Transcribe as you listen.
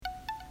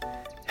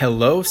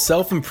Hello,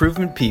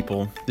 self-improvement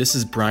people. This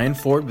is Brian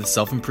Ford with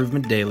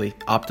Self-Improvement Daily,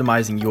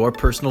 optimizing your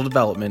personal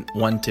development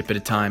one tip at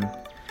a time.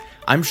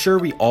 I'm sure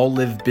we all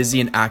live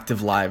busy and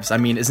active lives.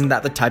 Isn't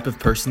that the type of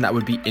person that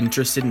would be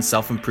interested in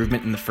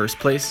self-improvement in the first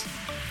place?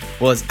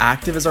 Well, as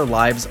active as our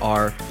lives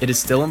are, it is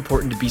still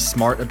important to be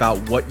smart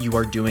about what you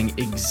are doing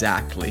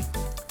exactly.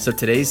 So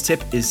today's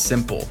tip is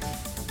simple.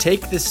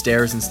 Take the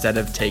stairs instead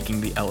of taking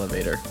the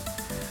elevator.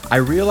 I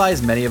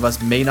realize many of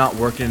us may not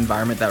work in an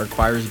environment that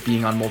requires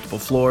being on multiple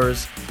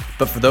floors,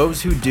 but for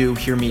those who do,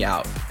 hear me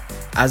out.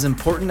 As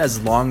important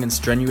as long and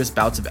strenuous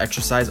bouts of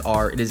exercise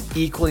are, it is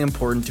equally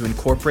important to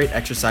incorporate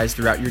exercise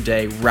throughout your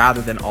day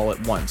rather than all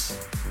at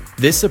once.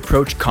 This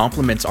approach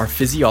complements our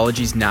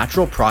physiology's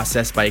natural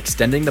process by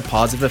extending the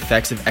positive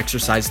effects of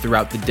exercise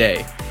throughout the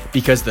day,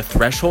 because the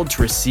threshold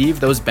to receive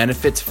those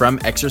benefits from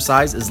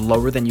exercise is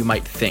lower than you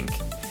might think.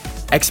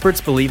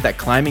 Experts believe that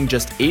climbing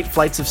just 8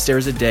 flights of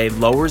stairs a day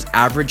lowers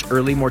average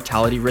early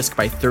mortality risk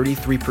by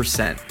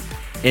 33%.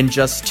 And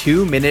just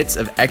 2 minutes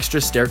of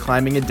extra stair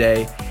climbing a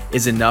day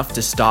is enough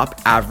to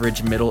stop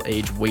average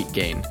middle-age weight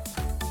gain.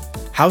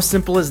 How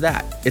simple is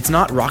that? It's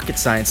not rocket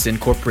science to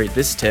incorporate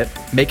this tip.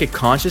 Make a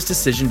conscious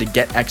decision to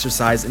get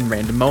exercise in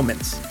random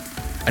moments.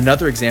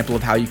 Another example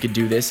of how you could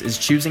do this is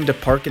choosing to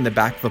park in the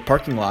back of a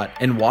parking lot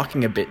and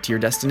walking a bit to your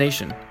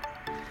destination.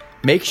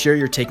 Make sure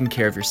you're taking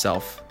care of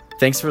yourself.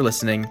 Thanks for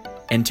listening,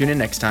 and tune in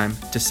next time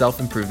to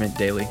Self-Improvement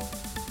Daily.